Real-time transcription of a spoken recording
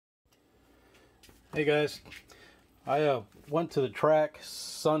Hey guys, I went to the track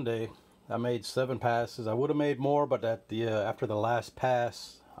Sunday. I made 7 passes. I would have made more, but at the after the last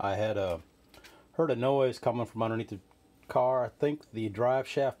pass, I had heard a noise coming from underneath the car. I think the drive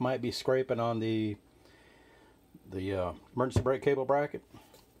shaft might be scraping on the emergency brake cable bracket.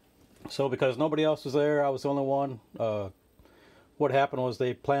 So because nobody else was there, I was the only one. What happened was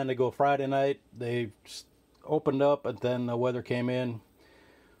they planned to go Friday night. They opened up, and then the weather came in.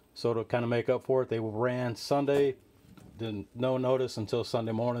 So to kind of make up for it, they ran Sunday, didn't no notice until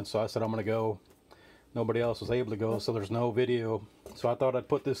Sunday morning. So I said I'm gonna go. Nobody else was able to go, so there's no video. So I thought I'd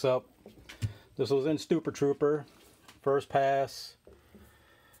put this up. This was in Stupor Trooper. First pass,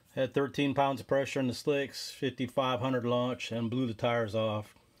 had 13 pounds of pressure in the slicks, 5,500 launch, and blew the tires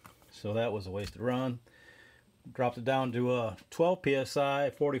off. So that was a wasted run. Dropped it down to 12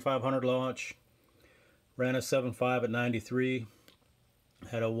 psi, 4,500 launch. Ran a 7.5 at 93.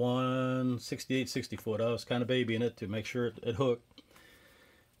 Had a 168 60 foot. I was kind of babying it to make sure it hooked.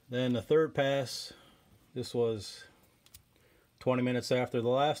 Then the third pass, this was 20 minutes after the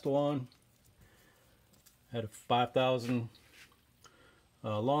last one. Had a 5,000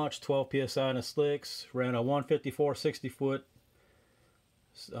 launch, 12 psi in the slicks. Ran a 154 60 foot.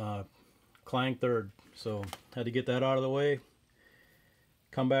 Clang third. So had to get that out of the way.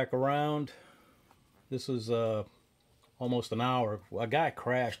 Come back around. This was almost an hour. A guy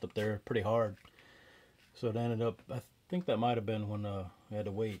crashed up there pretty hard, so it ended up, I think that might have been when I had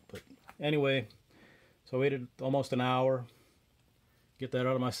to wait. But anyway, so I waited almost an hour, get that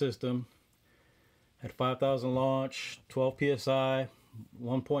out of my system. Had 5,000 launch, 12 psi,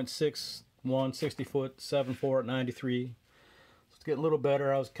 1.61 60 foot, 7.4 at 93. So it's getting a little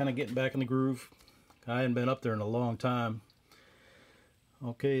better. I was kind of getting back in the groove. I hadn't been up there in a long time.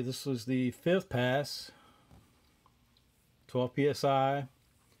 Okay, this was the 5th pass. 12 psi.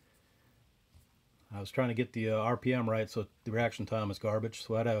 I was trying to get the RPM right, so the reaction time is garbage.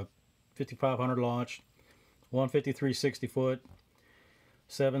 So I had a 5,500 launch, 153 60 foot,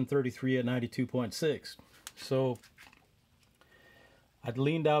 733 at 92.6. So I'd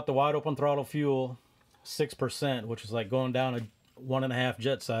leaned out the wide open throttle fuel 6%, which is like going down a 1.5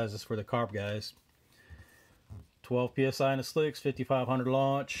 jet sizes for the carb guys. 12 psi in the slicks, 5,500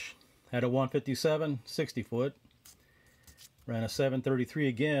 launch. Had a 157 60 foot. Ran a 733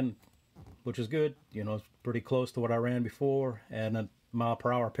 again, which is good. You know, it's pretty close to what I ran before. And a mile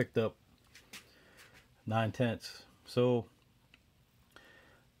per hour picked up 9/10. So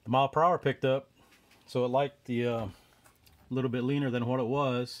the mile per hour picked up. So it liked the little bit leaner than what it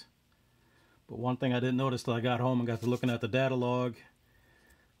was. But one thing I didn't notice till I got home and got to looking at the data log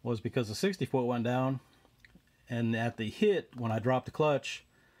was because the 60 foot went down. And at the hit, when I dropped the clutch,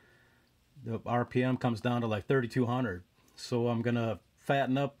 the RPM comes down to like 3,200. So I'm gonna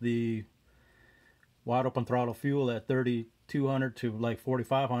fatten up the wide open throttle fuel at 3,200 to like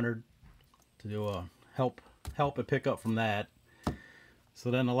 4,500 to help it pick up from that. So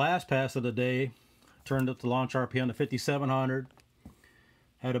then the last pass of the day, turned up the launch RPM to 5,700.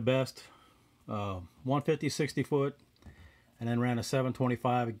 Had a best 150 60 foot, and then ran a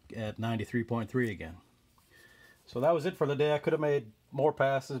 725 at 93.3 again. So that was it for the day. I could have made more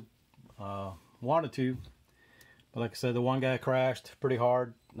passes, wanted to. But like I said, the one guy crashed pretty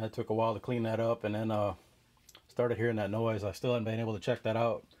hard. And that took a while to clean that up. And then started hearing that noise. I still haven't been able to check that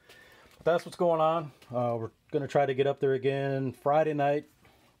out. But that's what's going on. We're going to try to get up there again Friday night,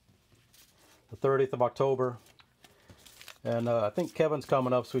 the 30th of October. And I think Kevin's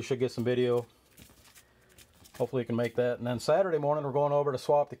coming up, so we should get some video. Hopefully we can make that. And then Saturday morning, we're going over to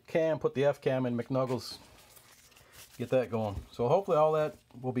swap the cam, put the F-cam in McNuggles. Get that going. So hopefully all that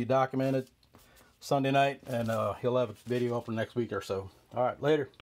will be documented Sunday night, and he'll have a video up for next week or so. All right, later.